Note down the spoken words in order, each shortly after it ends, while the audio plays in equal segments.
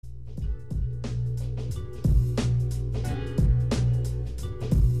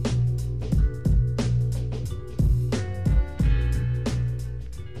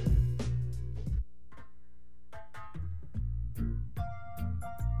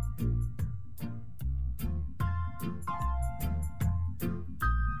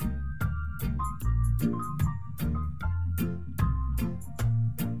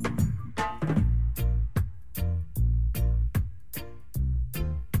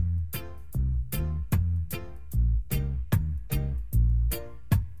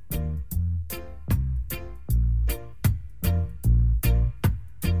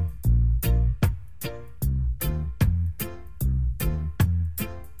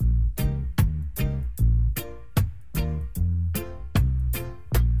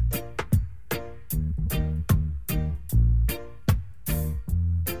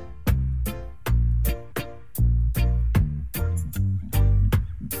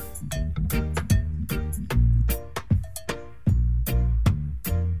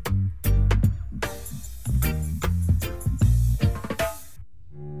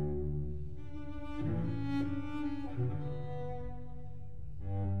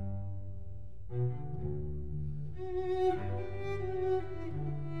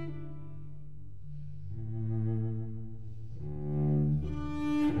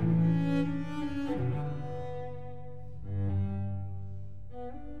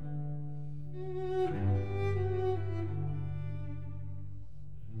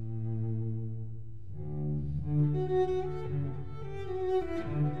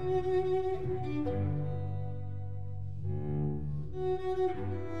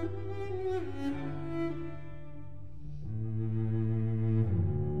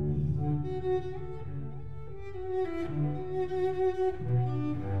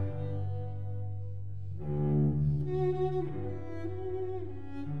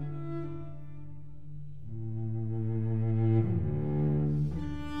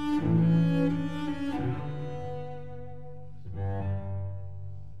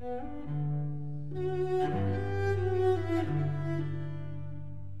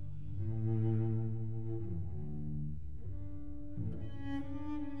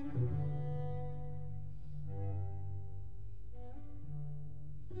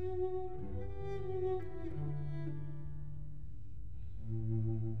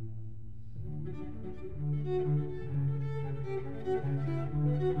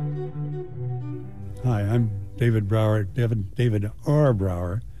Hi, I'm David Brower, David R.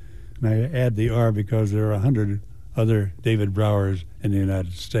 Brower, and I add the R because there are 100 other David Browers in the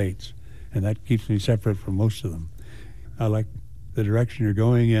United States, and that keeps me separate from most of them. I like the direction you're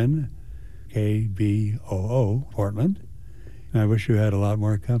going in, KBOO, Portland, and I wish you had a lot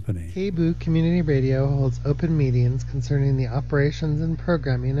more company. KBOO Community Radio holds open meetings concerning the operations and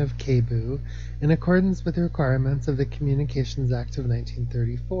programming of KBOO in accordance with the requirements of the Communications Act of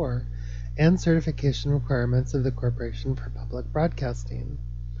 1934 and certification requirements of the Corporation for Public Broadcasting.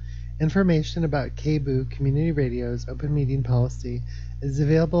 Information about KBOO Community Radio's open meeting policy is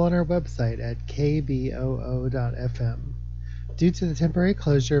available on our website at kboo.fm. Due to the temporary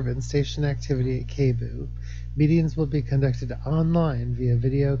closure of in-station activity at KBOO, meetings will be conducted online via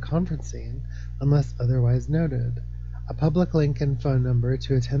video conferencing unless otherwise noted. A public link and phone number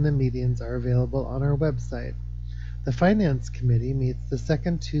to attend the meetings are available on our website. The Finance Committee meets the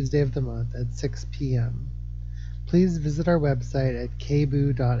second Tuesday of the month at 6 p.m. Please visit our website at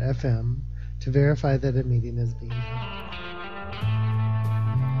kboo.fm to verify that a meeting is being held.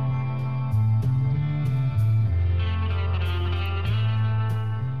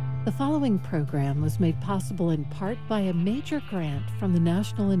 The following program was made possible in part by a major grant from the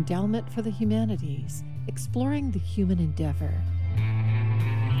National Endowment for the Humanities, exploring the human endeavor.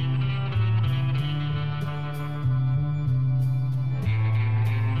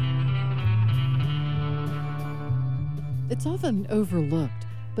 It's often overlooked,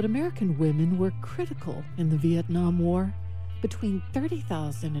 but American women were critical in the Vietnam War. Between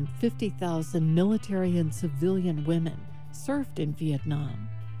 30,000 and 50,000 military and civilian women served in Vietnam.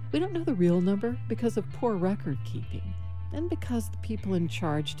 We don't know the real number because of poor record keeping, and because the people in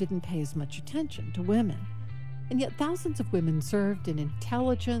charge didn't pay as much attention to women. And yet thousands of women served in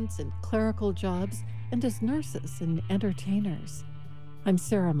intelligence and clerical jobs and as nurses and entertainers. I'm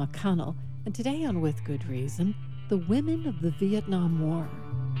Sarah McConnell, and today on With Good Reason, the women of the Vietnam War.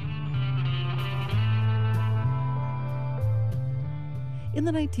 In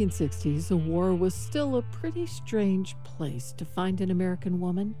the 1960s, the war was still a pretty strange place to find an American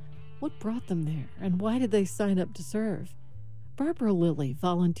woman. What brought them there, and why did they sign up to serve? Barbara Lilly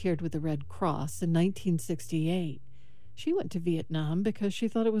volunteered with the Red Cross in 1968. She went to Vietnam because she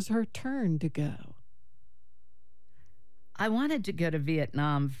thought it was her turn to go. I wanted to go to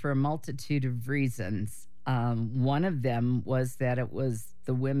Vietnam for a multitude of reasons. One of them was that it was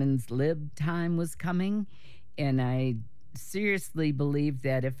the women's lib time was coming, and I seriously believed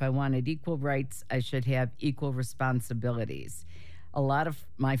that if I wanted equal rights, I should have equal responsibilities. A lot of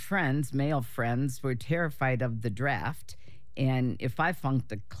my friends, male friends, were terrified of the draft, and if I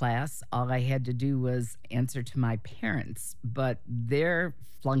flunked a class, all I had to do was answer to my parents, but their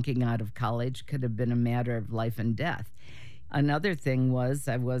flunking out of college could have been a matter of life and death. Another thing was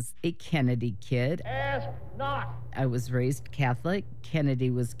I was a Kennedy kid. Ask not. I was raised Catholic. Kennedy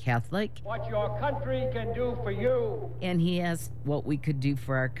was Catholic. What your country can do for you. And he asked what we could do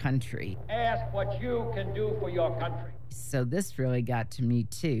for our country. Ask what you can do for your country. So this really got to me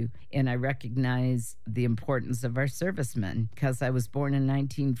too. And I recognize the importance of our servicemen because I was born in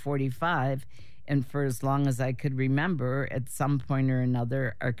 1945. And for as long as I could remember, at some point or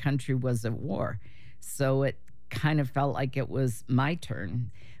another, our country was at war. So it kind of felt like it was my turn.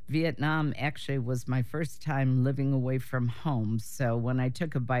 Vietnam actually was my first time living away from home, so when I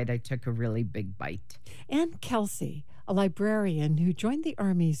took a bite, I took a really big bite. Ann Kelsey, a librarian who joined the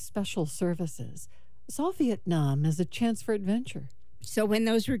Army's Special Services, saw Vietnam as a chance for adventure. So when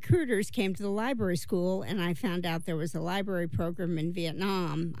those recruiters came to the library school and I found out there was a library program in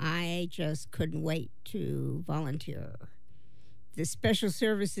Vietnam, I just couldn't wait to volunteer. The Special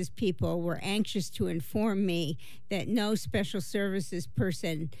Services people were anxious to inform me that no Special Services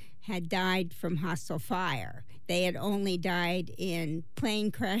person had died from hostile fire. They had only died in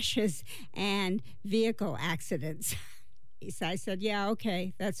plane crashes and vehicle accidents. So I said, yeah,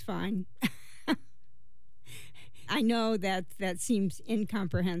 okay, that's fine. I know that seems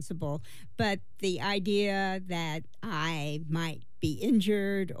incomprehensible, but the idea that I might be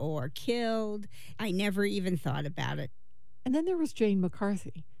injured or killed, I never even thought about it. And then there was Jane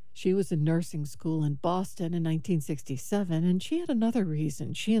McCarthy. She was in nursing school in Boston in 1967, and she had another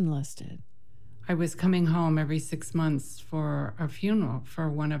reason she enlisted. I was coming home every 6 months for a funeral for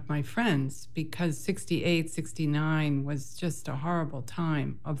one of my friends because 68, 69 was just a horrible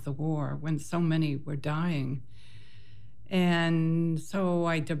time of the war when so many were dying. And so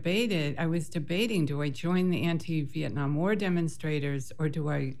I was debating, do I join the anti-Vietnam War demonstrators or do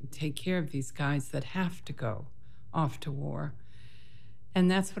I take care of these guys that have to go off to war? And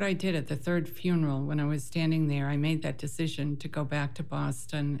that's what I did at the third funeral. When I was standing there, I made that decision to go back to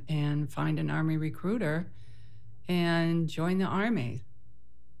Boston and find an Army recruiter and join the Army.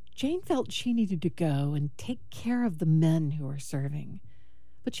 Jane felt she needed to go and take care of the men who were serving.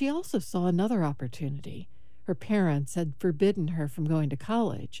 But she also saw another opportunity. Her parents had forbidden her from going to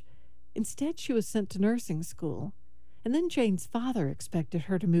college. Instead, she was sent to nursing school. And then Jane's father expected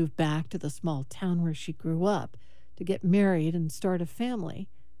her to move back to the small town where she grew up, to get married and start a family.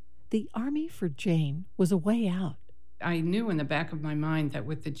 The Army for Jane was a way out. I knew in the back of my mind that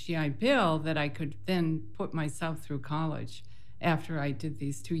with the GI Bill that I could then put myself through college after I did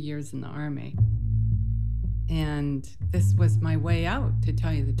these 2 years in the Army. And this was my way out, to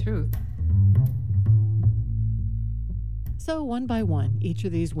tell you the truth. So one by one, each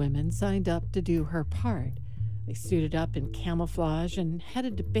of these women signed up to do her part. They suited up in camouflage and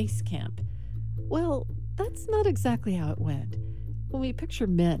headed to base camp. Well, that's not exactly how it went. When we picture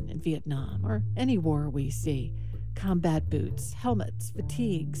men in Vietnam or any war we see, combat boots, helmets,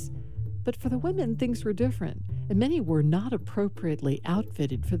 fatigues. But for the women, things were different, and many were not appropriately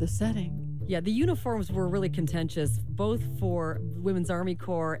outfitted for the setting. Yeah, the uniforms were really contentious, both for Women's Army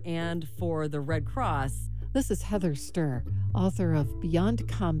Corps and for the Red Cross. This is Heather Stir, author of Beyond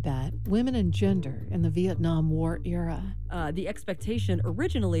Combat, Women and Gender in the Vietnam War Era. The expectation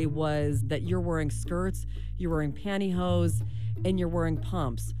originally was that you're wearing skirts, you're wearing pantyhose, and you're wearing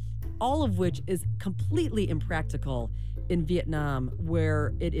pumps, all of which is completely impractical in Vietnam,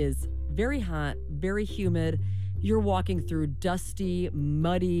 where it is very hot, very humid. You're walking through dusty,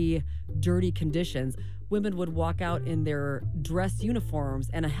 muddy, dirty conditions. Women would walk out in their dress uniforms,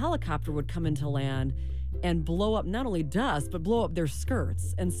 and a helicopter would come into land and blow up not only dust, but blow up their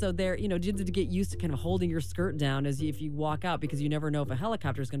skirts. And so they're, you had to get used to kind of holding your skirt down if you walk out, because you never know if a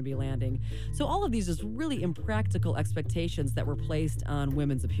helicopter is going to be landing. So all of these is really impractical expectations that were placed on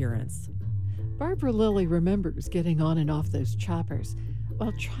women's appearance. Barbara Lilly remembers getting on and off those choppers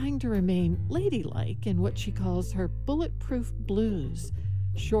while trying to remain ladylike in what she calls her bulletproof blues,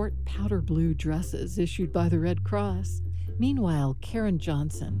 short powder blue dresses issued by the Red Cross. Meanwhile, Karen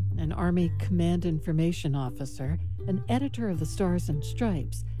Johnson, an Army Command Information Officer, an editor of the Stars and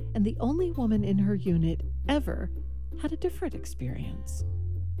Stripes, and the only woman in her unit ever, had a different experience.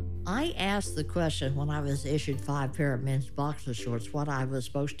 I asked the question when I was issued 5 pair of men's boxer shorts what I was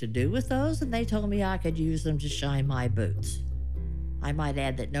supposed to do with those, and they told me I could use them to shine my boots. I might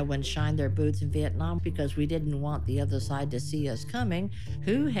add that no one shined their boots in Vietnam because we didn't want the other side to see us coming.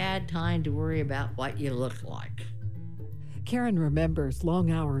 Who had time to worry about what you look like? Karen remembers long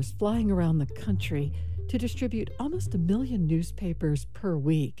hours flying around the country to distribute almost 1 million newspapers per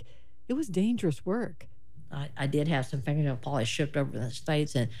week. It was dangerous work. I did have some fingernail polish shipped over to the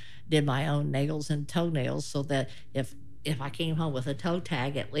States and did my own nails and toenails so that if I came home with a toe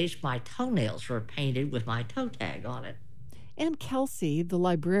tag, at least my toenails were painted with my toe tag on it. And Kelsey, the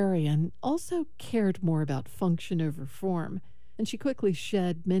librarian, also cared more about function over form, and she quickly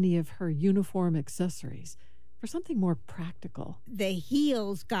shed many of her uniform accessories for something more practical. The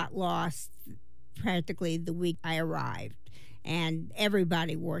heels got lost practically the week I arrived, and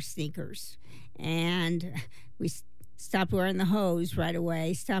everybody wore sneakers. And we stopped wearing the hose right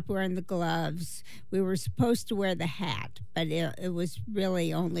away, stopped wearing the gloves. We were supposed to wear the hat, but it was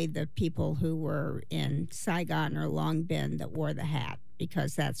really only the people who were in Saigon or Long Binh that wore the hat,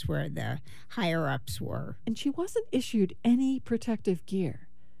 because that's where the higher-ups were. And she wasn't issued any protective gear,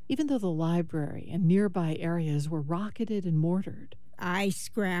 even though the library and nearby areas were rocketed and mortared. I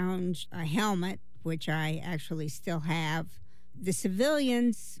scrounged a helmet, which I actually still have. The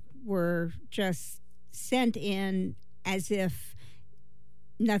civilians were just sent in as if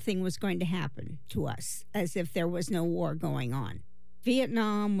nothing was going to happen to us, as if there was no war going on.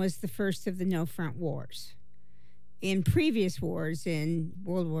 Vietnam was the first of the no-front wars. In previous wars, in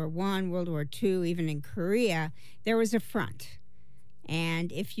World War I, World War II, even in Korea, there was a front.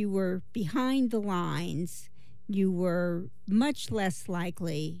 And if you were behind the lines, you were much less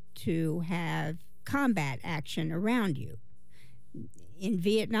likely to have combat action around you. In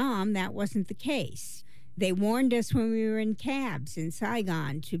Vietnam, that wasn't the case. They warned us when we were in cabs in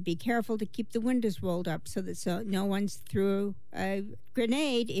Saigon to be careful to keep the windows rolled up so that no one threw a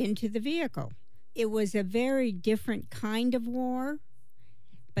grenade into the vehicle. It was a very different kind of war,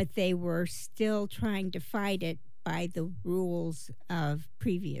 but they were still trying to fight it by the rules of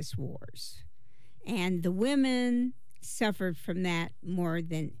previous wars. And the women suffered from that more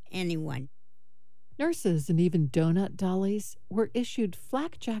than anyone. Nurses and even donut dollies were issued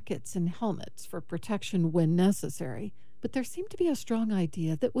flak jackets and helmets for protection when necessary, but there seemed to be a strong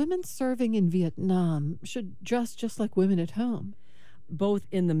idea that women serving in Vietnam should dress just like women at home. both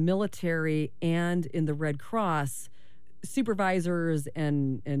in the military and in the Red Cross, supervisors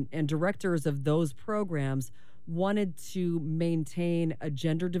and directors of those programs wanted to maintain a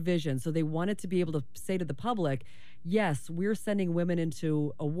gender division. So they wanted to be able to say to the public, yes, we're sending women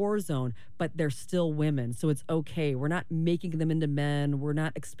into a war zone, but they're still women. So it's okay. We're not making them into men. We're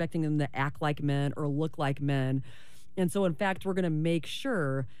not expecting them to act like men or look like men. And so, in fact, we're going to make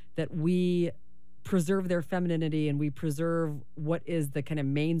sure that we preserve their femininity and we preserve what is the kind of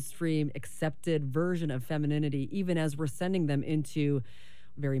mainstream accepted version of femininity, even as we're sending them into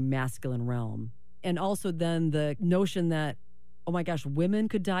a very masculine realm. And also then the notion that, oh my gosh, women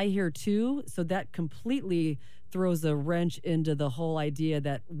could die here too. So that completely throws a wrench into the whole idea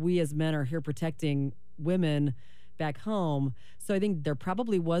that we as men are here protecting women back home. So I think there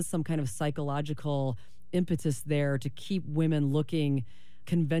probably was some kind of psychological impetus there to keep women looking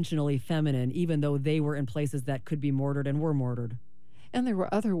conventionally feminine, even though they were in places that could be mortared and were mortared. And there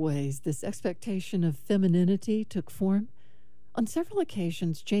were other ways this expectation of femininity took form. On several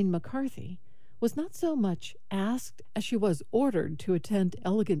occasions, Jane McCarthy was not so much asked as she was ordered to attend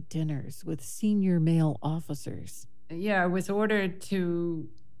elegant dinners with senior male officers. Yeah, I was ordered to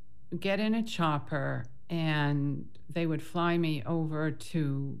get in a chopper and they would fly me over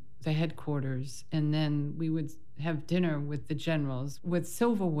to the headquarters, and then we would have dinner with the generals with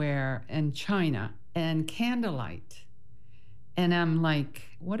silverware and china and candlelight. And I'm like,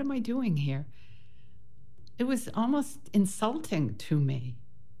 what am I doing here? It was almost insulting to me.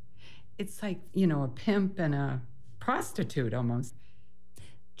 It's like, a pimp and a prostitute almost.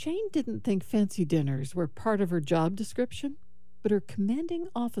 Jane didn't think fancy dinners were part of her job description, but her commanding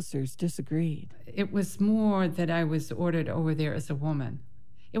officers disagreed. It was more that I was ordered over there as a woman.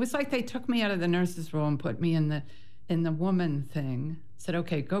 It was like they took me out of the nurse's role and put me in the woman thing. Said,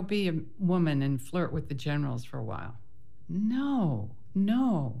 okay, go be a woman and flirt with the generals for a while. No,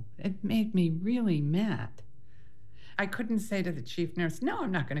 it made me really mad. I couldn't say to the chief nurse, no,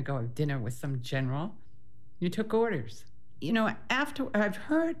 I'm not going to go have dinner with some general. You took orders. After I've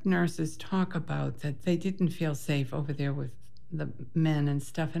heard nurses talk about that they didn't feel safe over there with the men and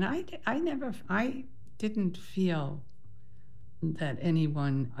stuff. And I didn't feel that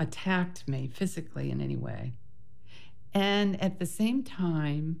anyone attacked me physically in any way. And at the same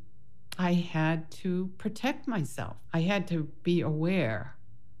time, I had to protect myself. I had to be aware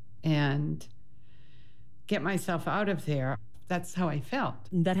and get myself out of there. That's how I felt.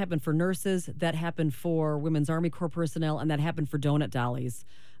 That happened for nurses, that happened for Women's Army Corps personnel, and that happened for donut dollies.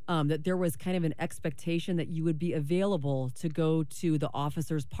 That there was kind of an expectation that you would be available to go to the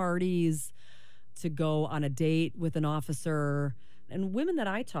officers' parties, to go on a date with an officer. And women that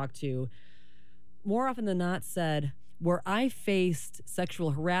I talked to, more often than not, said, where I faced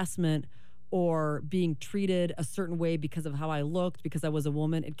sexual harassment or being treated a certain way because of how I looked, because I was a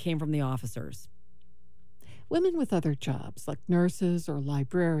woman, it came from the officers. Women with other jobs, like nurses or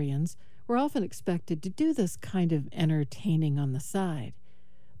librarians, were often expected to do this kind of entertaining on the side.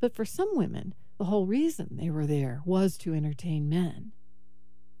 But for some women, the whole reason they were there was to entertain men.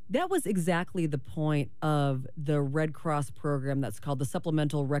 That was exactly the point of the Red Cross program that's called the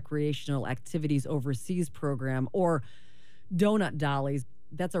Supplemental Recreational Activities Overseas Program, or Donut Dollies.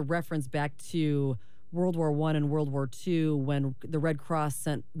 That's a reference back to World War I and World War II, when the Red Cross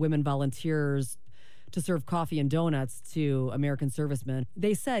sent women volunteers to serve coffee and donuts to American servicemen.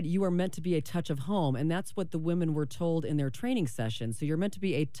 They said you are meant to be a touch of home, and that's what the women were told in their training session. So you're meant to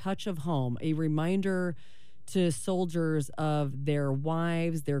be a touch of home, a reminder to soldiers of their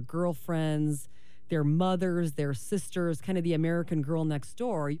wives, their girlfriends, their mothers, their sisters, kind of the American girl next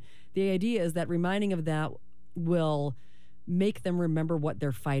door. The idea is that reminding of that will make them remember what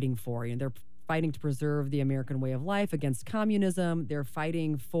they're fighting for. They're fighting to preserve the American way of life against communism. They're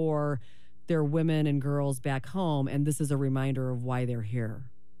fighting for their women and girls back home, and this is a reminder of why they're here.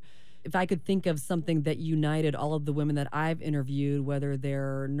 If I could think of something that united all of the women that I've interviewed, whether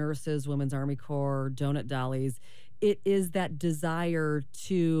they're nurses, Women's Army Corps, donut dollies, it is that desire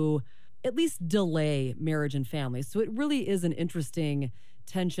to at least delay marriage and family. So it really is an interesting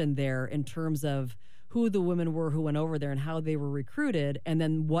tension there in terms of who the women were who went over there and how they were recruited, and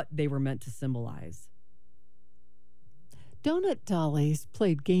then what they were meant to symbolize. Donut dollies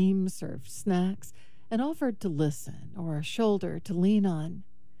played games, served snacks, and offered to listen or a shoulder to lean on.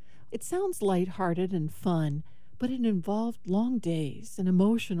 It sounds lighthearted and fun, but it involved long days and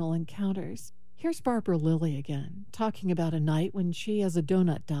emotional encounters. Here's Barbara Lilly again, talking about a night when she, as a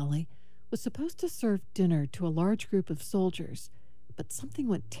donut dolly, was supposed to serve dinner to a large group of soldiers, but something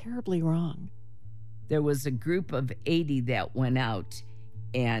went terribly wrong. There was a group of 80 that went out,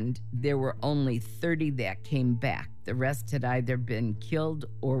 and there were only 30 that came back. The rest had either been killed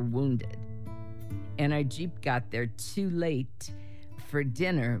or wounded. And our Jeep got there too late for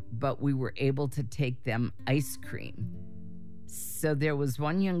dinner, but we were able to take them ice cream. So there was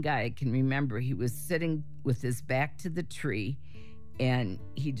one young guy I can remember. He was sitting with his back to the tree, and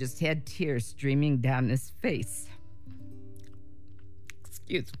he just had tears streaming down his face.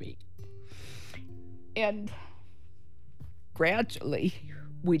 Excuse me. And gradually,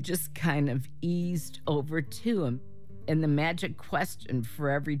 we just kind of eased over to him. And the magic question for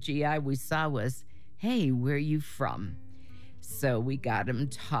every GI we saw was, "Hey, where are you from?" So we got him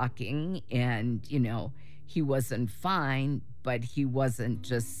talking, and, he wasn't fine, but he wasn't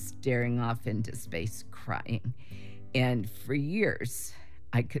just staring off into space crying. And for years,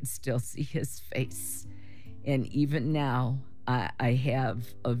 I could still see his face. And even now, I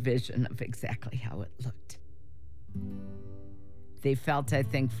have a vision of exactly how it looked. They felt, I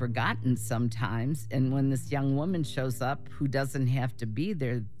think, forgotten sometimes. And when this young woman shows up who doesn't have to be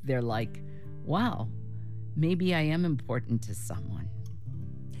there, they're like, wow, maybe I am important to someone.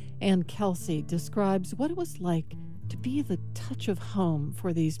 Ann Kelsey describes what it was like to be the touch of home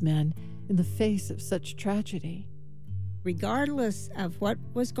for these men in the face of such tragedy. Regardless of what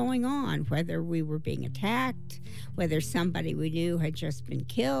was going on, whether we were being attacked, whether somebody we knew had just been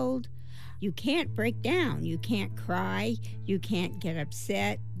killed, you can't break down. You can't cry. You can't get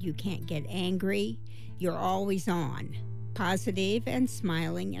upset. You can't get angry. You're always on, positive and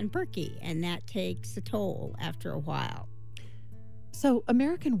smiling and perky, and that takes a toll after a while. So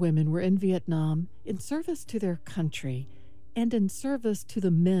American women were in Vietnam in service to their country and in service to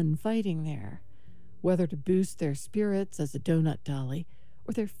the men fighting there, whether to boost their spirits as a donut dolly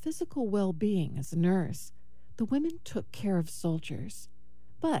or their physical well-being as a nurse. The women took care of soldiers.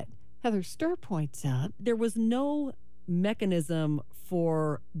 But Heather Sturr points out there was no mechanism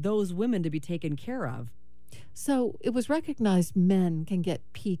for those women to be taken care of. So it was recognized men can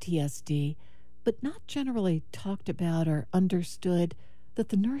get PTSD, but not generally talked about or understood that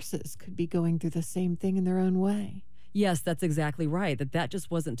the nurses could be going through the same thing in their own way. Yes, that's exactly right. That just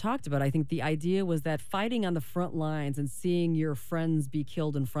wasn't talked about. I think the idea was that fighting on the front lines and seeing your friends be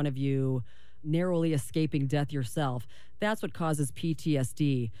killed in front of you, narrowly escaping death yourself, that's what causes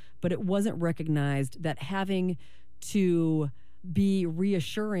PTSD. But it wasn't recognized that having to be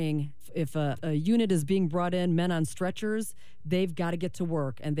reassuring if a unit is being brought in, men on stretchers, they've got to get to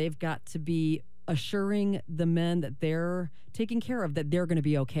work and they've got to be assuring the men that they're taking care of, that they're going to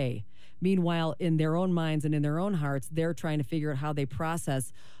be okay. Meanwhile, in their own minds and in their own hearts, they're trying to figure out how they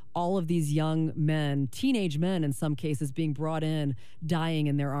process all of these young men, teenage men in some cases, being brought in, dying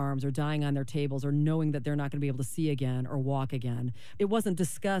in their arms or dying on their tables or knowing that they're not going to be able to see again or walk again. It wasn't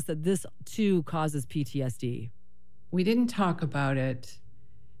discussed that this too causes PTSD. We didn't talk about it,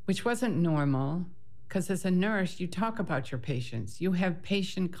 which wasn't normal, because as a nurse, you talk about your patients. You have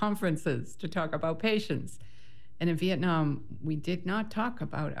patient conferences to talk about patients. And in Vietnam, we did not talk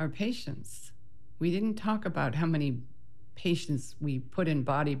about our patients. We didn't talk about how many patients we put in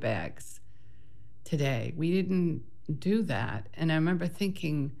body bags today. We didn't do that. And I remember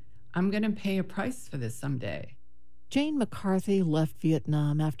thinking, I'm going to pay a price for this someday. Jane McCarthy left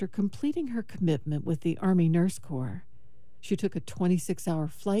Vietnam after completing her commitment with the Army Nurse Corps. She took a 26-hour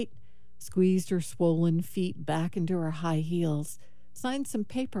flight, squeezed her swollen feet back into her high heels, signed some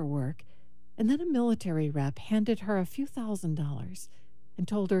paperwork, and then a military rep handed her a few $1,000s and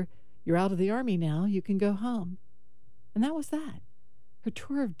told her, "You're out of the Army now, you can go home." And that was that. Her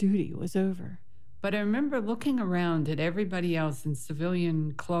tour of duty was over. But I remember looking around at everybody else in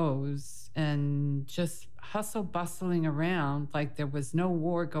civilian clothes and just hustle-bustling around like there was no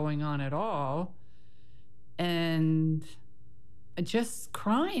war going on at all, and just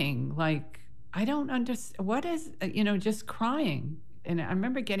crying, like, I don't understand, what is, just crying. And I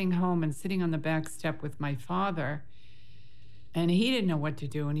remember getting home and sitting on the back step with my father, and he didn't know what to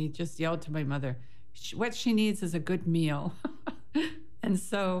do, and he just yelled to my mother, what she needs is a good meal. And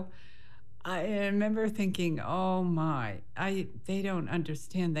so I remember thinking, oh my, they don't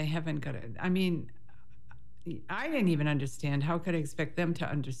understand. They haven't got it. I mean, I didn't even understand. How could I expect them to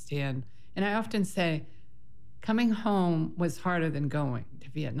understand? And I often say, coming home was harder than going to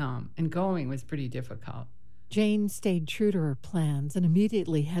Vietnam, and going was pretty difficult. Jane stayed true to her plans and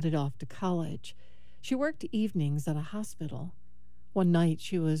immediately headed off to college. She worked evenings at a hospital. One night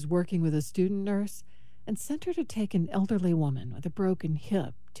she was working with a student nurse and sent her to take an elderly woman with a broken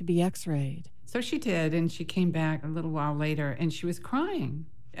hip to be x-rayed. So she did, and she came back a little while later, and she was crying.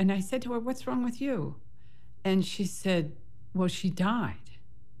 And I said to her, what's wrong with you? And she said, well, she died.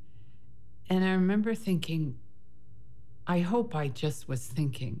 And I remember thinking, I hope I just was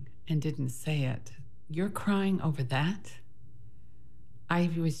thinking and didn't say it, You're crying over that? I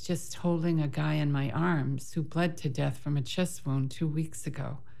was just holding a guy in my arms who bled to death from a chest wound 2 weeks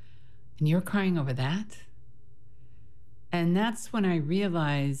ago. And you're crying over that? And that's when I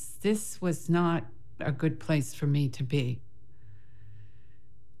realized this was not a good place for me to be.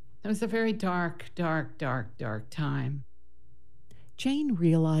 It was a very dark time. Jane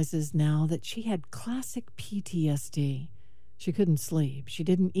realizes now that she had classic PTSD. She couldn't sleep, she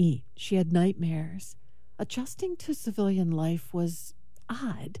didn't eat, she had nightmares. Adjusting to civilian life was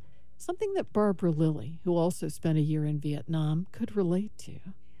odd, something that Barbara Lilly, who also spent a year in Vietnam, could relate to.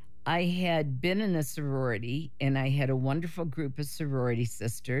 I had been in a sorority, and I had a wonderful group of sorority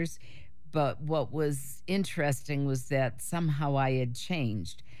sisters, but what was interesting was that somehow I had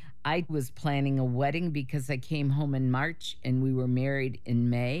changed. I was planning a wedding because I came home in March and we were married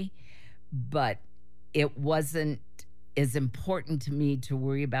in May, but it wasn't as important to me to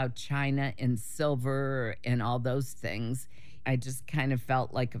worry about China and silver and all those things. I just kind of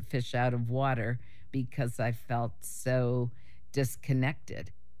felt like a fish out of water because I felt so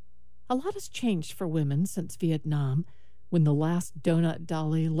disconnected. A lot has changed for women since Vietnam, when the last Donut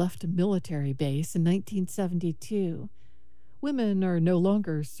Dolly left a military base in 1972. Women are no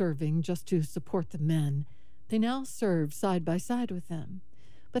longer serving just to support the men. They now serve side by side with them.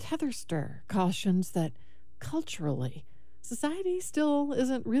 But Heather Stir cautions that culturally, society still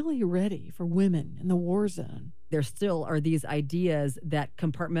isn't really ready for women in the war zone. There still are these ideas that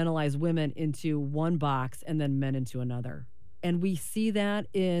compartmentalize women into one box and then men into another. And we see that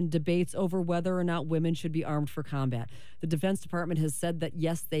in debates over whether or not women should be armed for combat. The Defense Department has said that,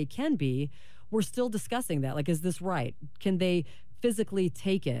 yes, they can be. We're still discussing that. Like, is this right? Can they physically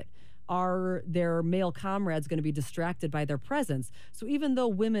take it? Are their male comrades going to be distracted by their presence? So even though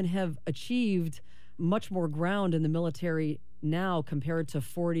women have achieved much more ground in the military now compared to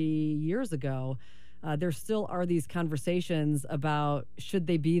 40 years ago, there still are these conversations about should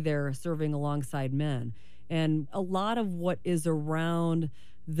they be there serving alongside men. And a lot of what is around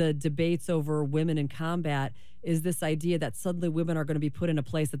the debates over women in combat is this idea that suddenly women are going to be put in a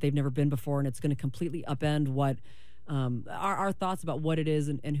place that they've never been before, and it's going to completely upend what our thoughts about what it is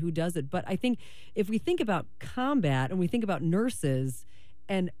and who does it. But I think if we think about combat and we think about nurses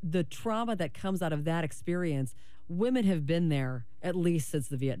and the trauma that comes out of that experience, women have been there at least since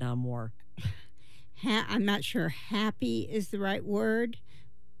the Vietnam War. I'm not sure happy is the right word,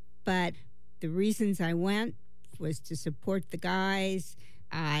 but the reasons I went was to support the guys.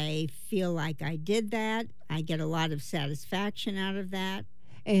 I feel like I did that. I get a lot of satisfaction out of that.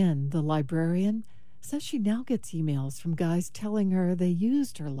 And the librarian says she now gets emails from guys telling her they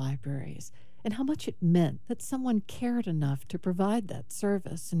used her libraries and how much it meant that someone cared enough to provide that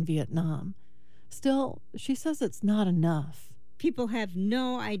service in Vietnam. Still, she says it's not enough. People have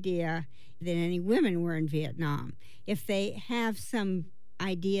no idea that any women were in Vietnam. If they have some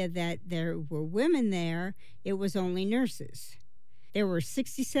idea that there were women there, it was only nurses. There were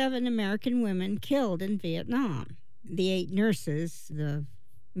 67 American women killed in Vietnam. The 8 nurses, the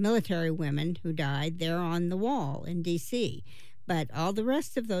military women who died, they're on the wall in D.C. But all the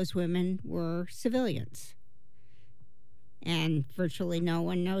rest of those women were civilians. And virtually no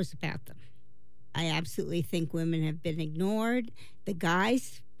one knows about them. I absolutely think women have been ignored. The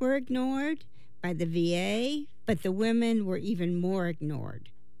guys were ignored by the VA, but the women were even more ignored.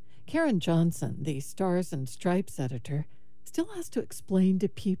 Karen Johnson, the Stars and Stripes editor, still has to explain to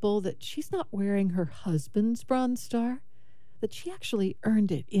people that she's not wearing her husband's Bronze Star, that she actually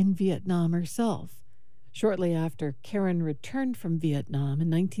earned it in Vietnam herself. Shortly after Karen returned from Vietnam in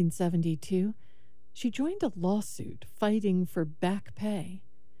 1972, she joined a lawsuit fighting for back pay,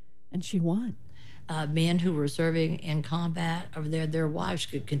 and she won. Men who were serving in combat over there, their wives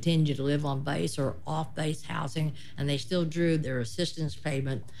could continue to live on base or off-base housing, and they still drew their assistance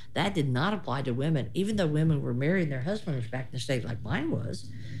payment. That did not apply to women. Even though women were married and their husband was back in the state like mine was,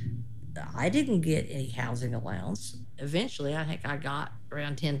 I didn't get any housing allowance. Eventually, I think I got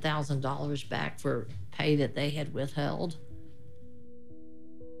around $10,000 back for pay that they had withheld.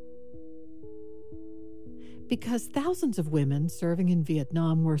 Because thousands of women serving in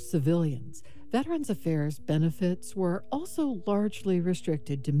Vietnam were civilians, Veterans Affairs benefits were also largely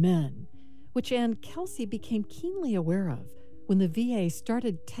restricted to men, which Ann Kelsey became keenly aware of when the VA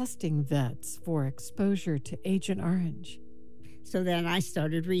started testing vets for exposure to Agent Orange. So then I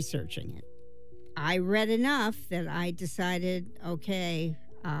started researching it. I read enough that I decided, okay,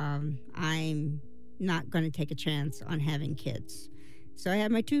 I'm not going to take a chance on having kids. So I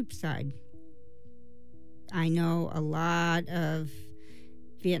had my tube side. I know a lot of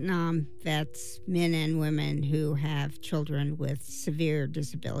Vietnam vets, men and women who have children with severe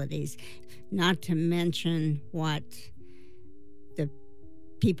disabilities, not to mention what the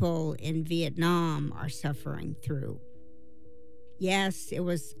people in Vietnam are suffering through. Yes, it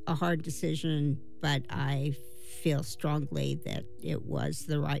was a hard decision, but I feel strongly that it was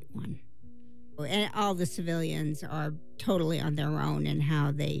the right one. And all the civilians are totally on their own in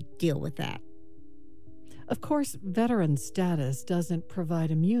how they deal with that. Of course, veteran status doesn't provide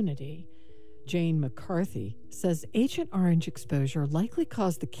immunity. Jane McCarthy says Agent Orange exposure likely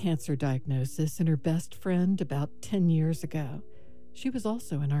caused the cancer diagnosis in her best friend about 10 years ago. She was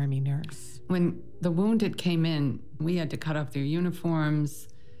also an Army nurse. When the wounded came in, we had to cut off their uniforms,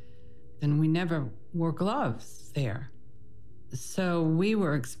 and we never wore gloves there. So we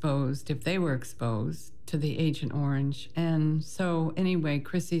were exposed, if they were exposed, to the Agent Orange. And so anyway,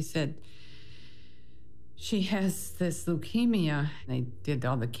 Chrissy said, she has this leukemia. They did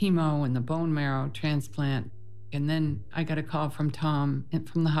all the chemo and the bone marrow transplant. And then I got a call from Tom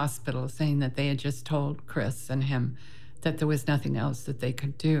from the hospital saying that they had just told Chris and him that there was nothing else that they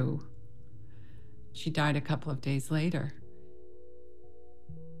could do. She died a couple of days later.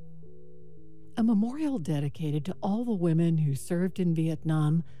 A memorial dedicated to all the women who served in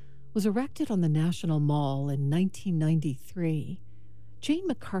Vietnam was erected on the National Mall in 1993. Jane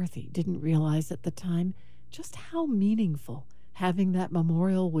McCarthy didn't realize at the time just how meaningful having that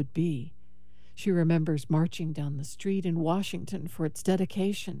memorial would be. She remembers marching down the street in Washington for its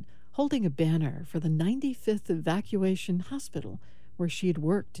dedication, holding a banner for the 95th Evacuation Hospital where she had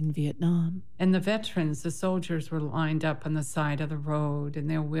worked in Vietnam. And the veterans, the soldiers, were lined up on the side of the road in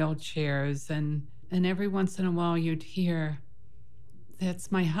their wheelchairs, and every once in a while you'd hear,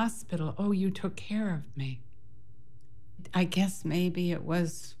 "That's my hospital. Oh, you took care of me." I guess maybe it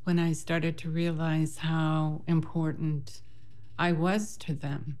was when I started to realize how important I was to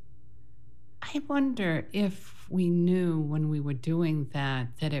them. I wonder if we knew when we were doing that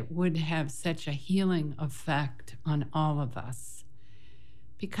it would have such a healing effect on all of us.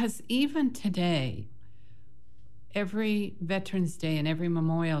 Because even today, every Veterans Day and every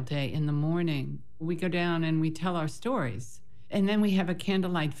Memorial Day in the morning, we go down and we tell our stories. And then we have a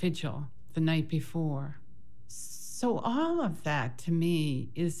candlelight vigil the night before. So all of that, to me,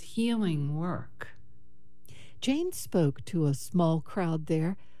 is healing work. Jane spoke to a small crowd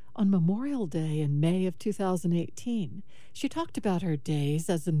there on Memorial Day in May of 2018. She talked about her days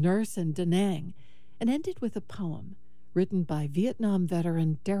as a nurse in Da Nang and ended with a poem written by Vietnam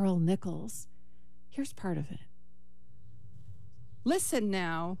veteran Daryl Nichols. Here's part of it. Listen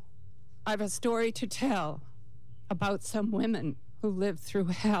now. I've a story to tell about some women who lived through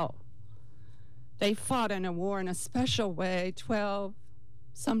hell. They fought in a war in a special way, 12,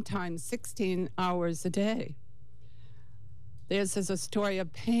 sometimes 16 hours a day. Theirs is a story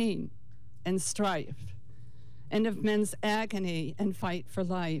of pain and strife, and of men's agony and fight for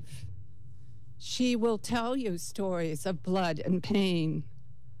life. She will tell you stories of blood and pain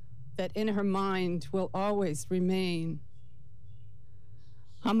that in her mind will always remain.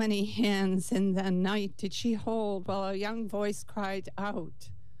 How many hands in the night did she hold while a young voice cried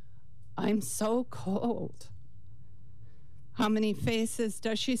out, "I'm so cold"? How many faces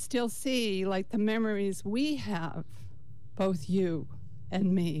does she still see like the memories we have, both you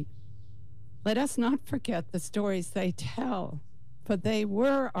and me? Let us not forget the stories they tell, for they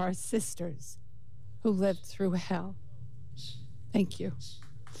were our sisters who lived through hell. Thank you.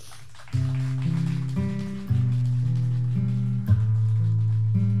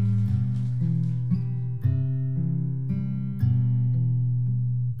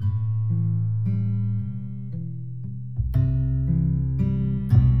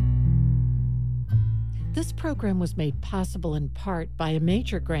 This program was made possible in part by a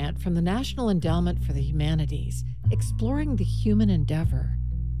major grant from the National Endowment for the Humanities, exploring the human endeavor.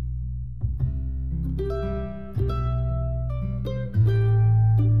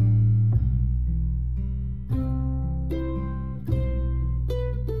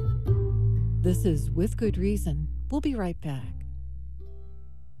 This is With Good Reason. We'll be right back.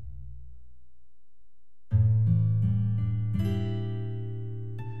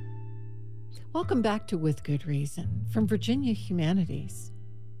 Welcome back to With Good Reason from Virginia Humanities.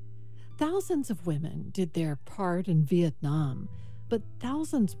 Thousands of women did their part in Vietnam, but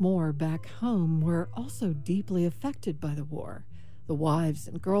thousands more back home were also deeply affected by the war. The wives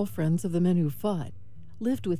and girlfriends of the men who fought lived with